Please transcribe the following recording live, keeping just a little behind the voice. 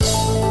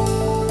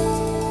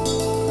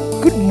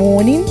Good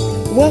morning.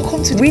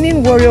 Welcome to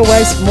Winning Warrior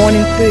Wives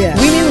Morning Prayer.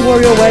 Winning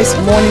Warrior Wives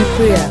Morning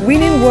Prayer.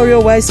 Winning Warrior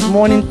Wives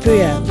Morning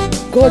Prayer.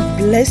 God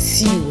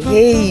bless you.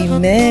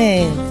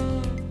 Amen.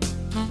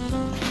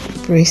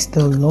 Praise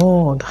the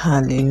Lord.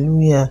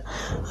 Hallelujah.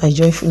 I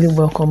joyfully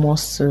welcome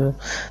us to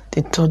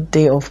the 3rd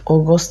day of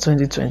August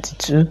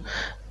 2022.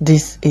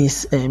 This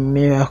is a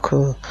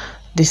miracle.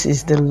 This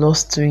is the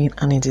Lord's doing,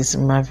 and it is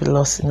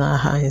marvelous in our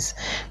eyes.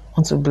 I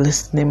want to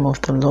bless the name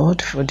of the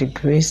Lord for the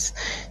grace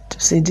to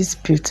see this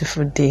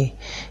beautiful day.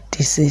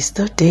 This is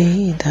the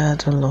day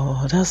that the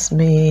Lord has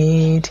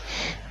made.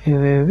 We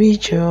will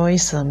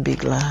rejoice and be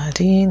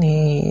glad in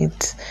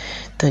it.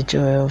 The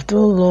joy of the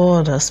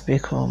Lord has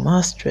become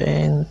our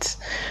strength.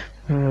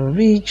 We will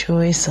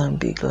rejoice and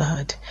be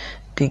glad.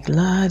 Be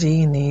glad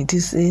in it.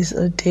 This is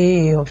a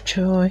day of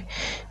joy.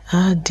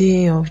 A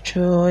day of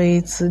joy.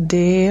 It's a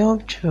day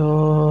of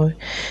joy.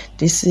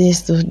 This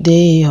is the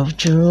day of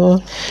joy.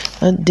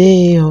 A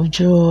day of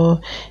joy.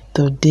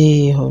 The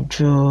day of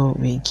joy.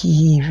 We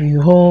give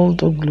you all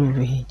the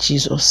glory,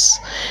 Jesus.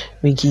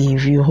 We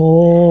give you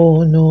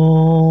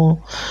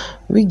honor.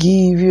 We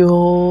give you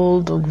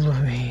all the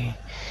glory.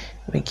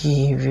 We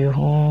give you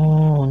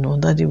honor.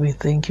 Daddy, we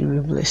thank you. We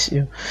bless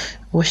you.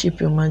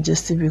 Worship your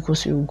majesty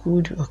because you're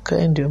good, you're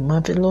kind, you're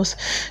marvelous.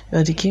 You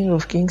are the King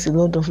of kings, the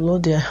Lord of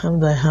lords, the I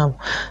am that I am.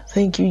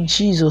 Thank you,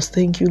 Jesus.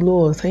 Thank you,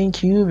 Lord.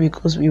 Thank you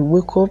because we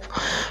woke up,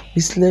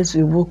 we slept,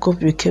 we woke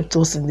up, you kept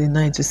us in the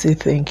night to say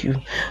thank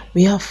you.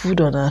 We have food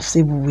on our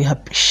table. We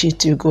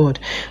appreciate you, God.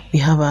 We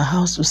have a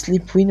house to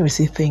sleep in. We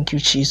say thank you,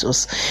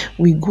 Jesus.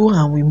 We go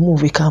and we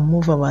move. We can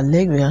move our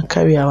leg. We can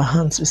carry our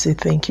hands. We say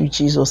thank you,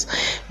 Jesus.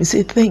 We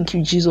say thank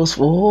you, Jesus,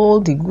 for all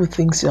the good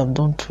things you have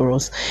done for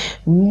us.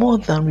 More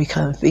than we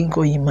can think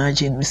or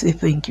imagine. We say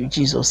thank you,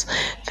 Jesus.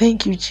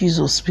 Thank you,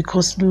 Jesus,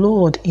 because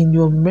Lord, in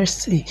your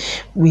mercy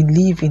we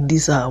live in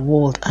this our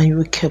world and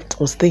you kept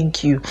us.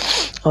 Thank you.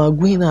 Our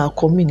going, our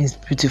coming is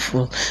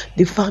beautiful.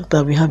 The fact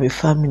that we have a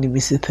family,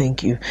 we say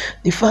thank you.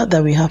 The fact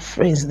that we have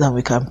friends that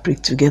we can pray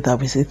together,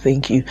 we say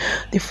thank you.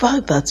 The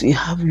fact that we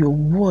have your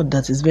word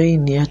that is very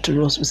near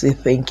to us, we say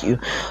thank you.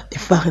 The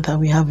fact that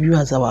we have you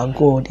as our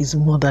God is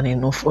more than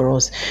enough for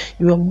us.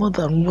 You are more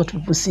than what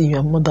people see. You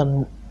are more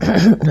than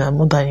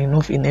more than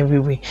enough in every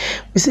way.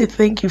 We say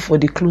thank you for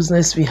the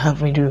closeness we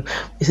have with you.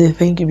 We say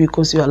thank you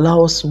because you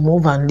allow us to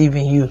move and live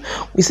in you.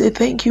 We say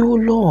thank you,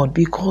 Lord,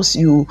 because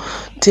you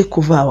take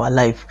over our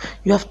life.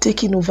 You have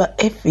taken over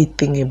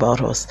everything about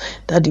us.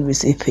 Daddy, we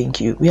say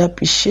thank you. We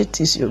appreciate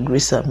this, your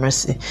grace and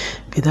mercy.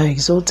 Be thou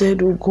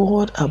exalted, O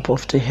God,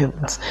 above the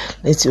heavens.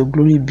 Let your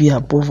glory be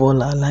above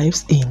all our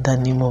lives in the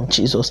name of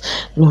Jesus.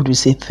 Lord, we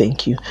say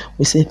thank you.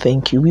 We say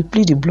thank you. We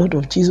plead the blood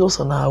of Jesus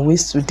on our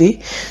ways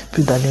today.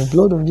 Pray that the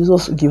blood of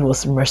Jesus will give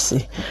us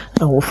mercy,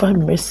 and we'll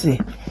find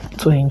mercy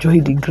to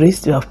enjoy the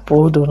grace you have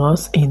poured on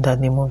us in the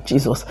name of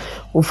Jesus.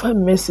 We'll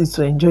find mercy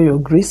to enjoy your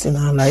grace in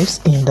our lives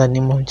in the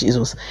name of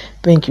Jesus.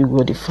 Thank you,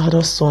 God, the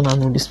Father, Son,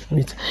 and Holy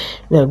Spirit.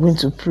 We are going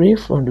to pray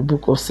from the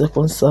book of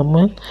 2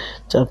 Samuel,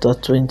 chapter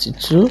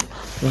 22,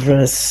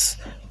 verse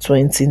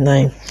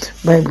 29.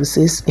 Bible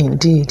says,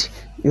 indeed,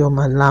 you are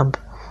my lamp,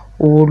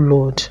 O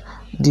Lord.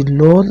 The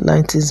Lord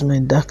lightens my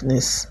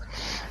darkness.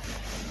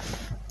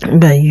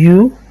 By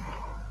you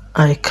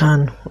I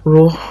can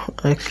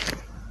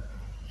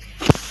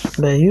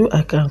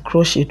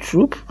crush a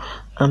troop,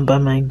 and by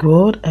my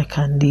God I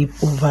can leap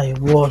over a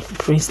wall.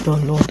 Praise the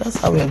Lord. That's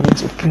how we are going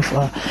to pray for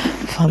our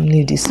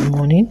family this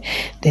morning.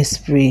 Let's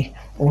pray.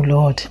 Oh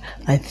Lord,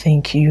 I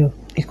thank you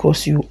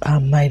because you are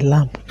my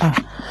lamp.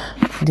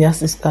 Dear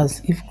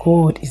sisters, if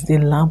God is the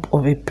lamp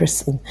of a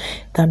person,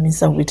 that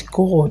means that with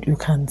God you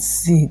can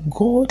see.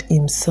 God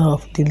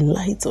himself, the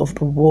light of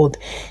the world,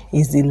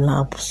 is the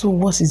lamp. So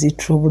what is the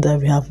trouble that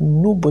we have?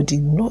 Nobody,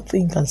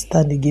 nothing can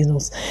stand against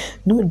us.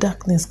 No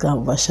darkness can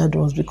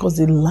overshadow us, because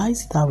the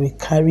light that we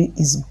carry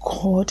is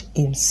God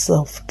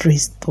himself.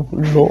 Praise the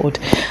Lord.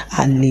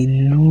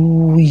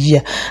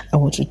 Hallelujah. I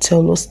want to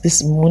tell us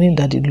this morning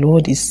that the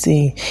Lord is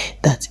saying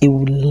that He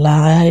will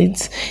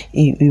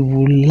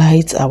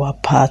light our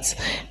path.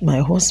 My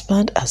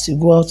husband, as you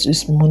go out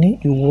this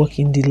morning, you walk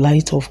in the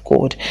light of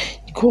God.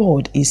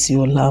 God is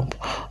your lamp.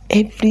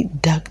 Every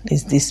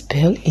darkness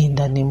dispel in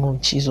the name of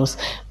Jesus.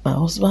 My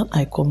husband,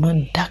 I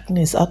command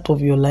darkness out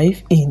of your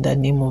life in the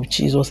name of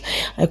Jesus.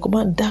 I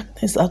command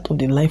darkness out of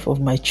the life of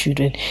my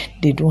children.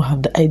 They don't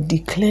have that. I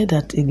declare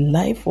that the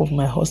life of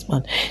my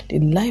husband, the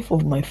life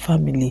of my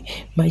family,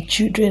 my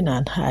children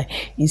and I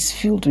is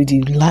filled with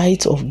the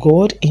light of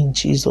God in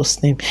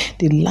Jesus' name.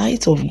 The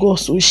light of God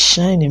so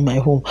shine in my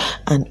home,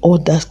 and all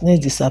darkness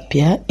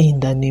disappear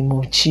in the name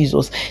of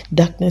Jesus.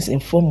 Darkness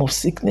in form of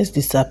sickness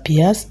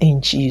disappears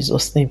in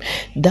Jesus' name.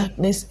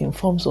 Darkness in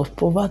forms of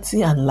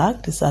poverty and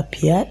lack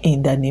disappear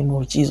in the name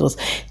of Jesus.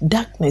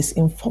 Darkness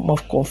in form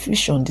of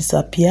confusion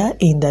disappear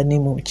in the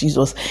name of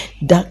Jesus.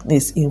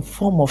 Darkness in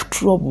form of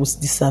troubles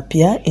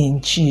disappear in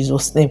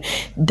Jesus' name.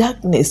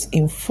 Darkness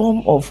in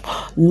form of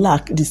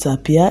lack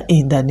disappear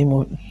in the name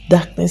of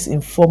darkness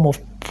in form of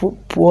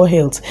poor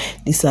health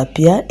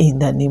disappear in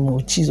the name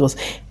of Jesus.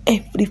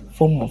 every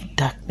form of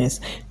darkness,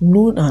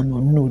 known and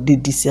unknown, they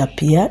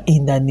disappear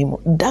in the name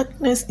of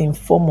darkness in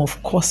form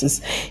of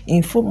causes,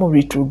 in form of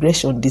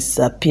retrogression,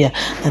 disappear,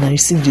 and I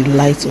receive the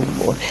light of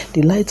God.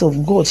 The light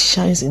of God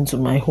shines into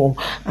my home,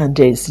 and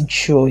there is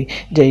joy,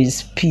 there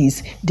is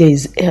peace, there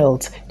is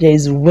health, there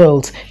is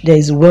wealth, there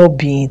is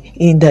well-being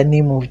in the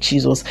name of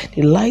Jesus.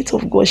 The light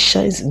of God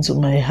shines into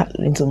my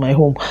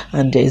home,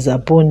 and there is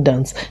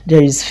abundance,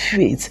 there is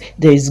faith,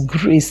 there is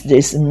grace, there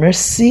is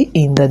mercy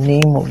in the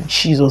name of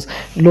Jesus.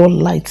 Lord,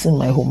 lighten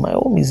my home. My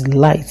home is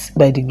light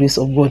by the grace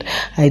of God.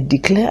 I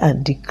declare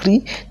and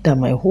decree that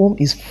my home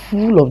is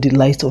full of the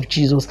light of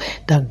Jesus,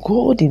 that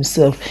God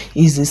himself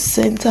is the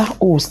center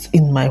host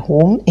in my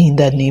home in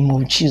the name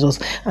of Jesus,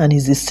 and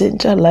is the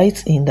central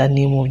light in the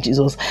name of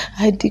Jesus.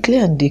 I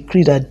declare and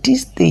decree that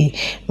this day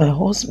my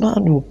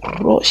husband will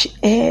crush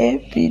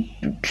every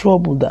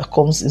trouble that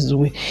comes his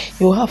way.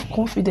 He will have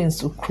confidence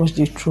to crush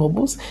the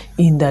troubles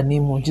in the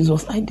name of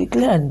Jesus. I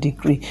declare and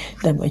decree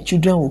that my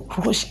children will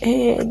crush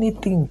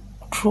anything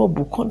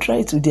trouble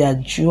contrary to their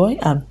joy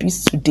and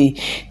peace today.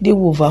 They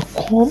will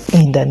overcome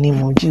in the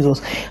name of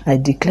Jesus. I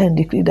declare and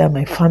decree that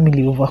my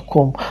family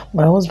overcome.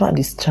 My husband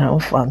is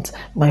triumphant.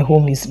 My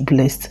home is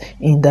blessed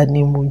in the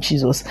name of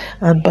Jesus.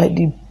 And by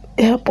the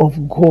help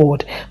of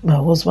God, my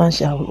husband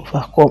shall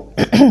overcome.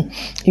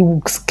 He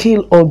will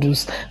scale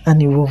others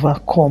and he will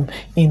overcome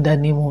in the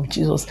name of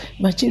Jesus.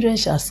 My children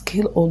shall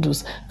scale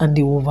others and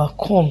they will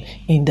overcome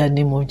in the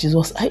name of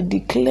Jesus. I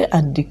declare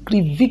and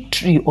decree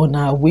victory on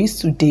our ways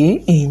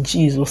today in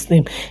Jesus'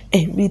 name.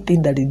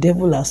 Everything that the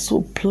devil has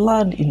so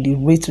planned in the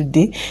way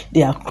today,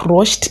 they are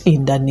crushed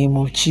in the name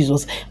of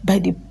Jesus. By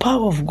the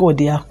power of God,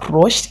 they are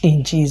crushed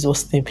in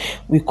Jesus' name.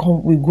 We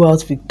go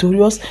out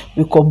victorious,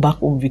 we come back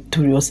home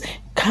victorious,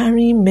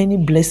 carrying many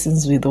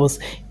blessings with us.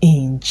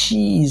 In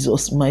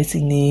Jesus'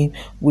 mighty name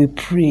we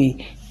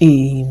pray.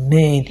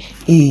 Amen.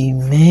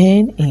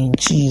 Amen. In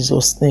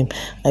Jesus' name.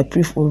 I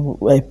pray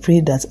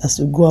that as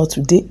we go out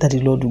today, that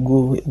the Lord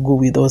will go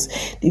with us.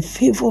 The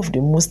favor of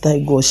the Most High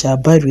God shall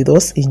abide with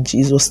us in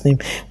Jesus' name.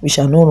 We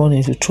shall not run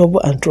into trouble,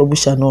 and trouble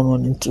shall not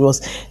run into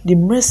us. The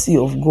mercy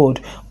of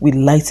God will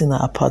lighten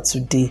our path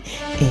today.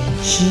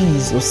 In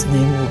Jesus'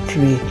 name we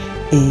pray.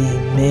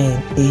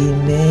 Amen.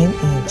 Amen.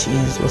 In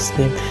Jesus'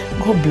 name.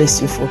 God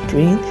bless you for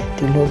praying.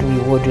 The Lord will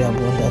reward you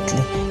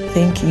abundantly.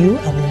 Thank you,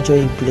 and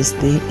enjoy a blessed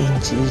day in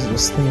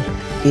Jesus' name.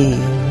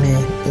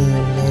 Amen.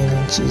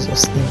 Amen. In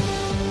Jesus' name.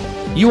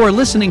 You are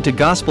listening to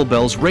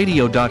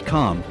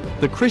GospelBellsRadio.com,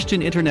 the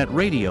Christian internet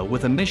radio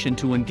with a mission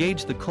to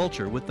engage the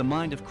culture with the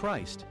mind of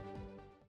Christ.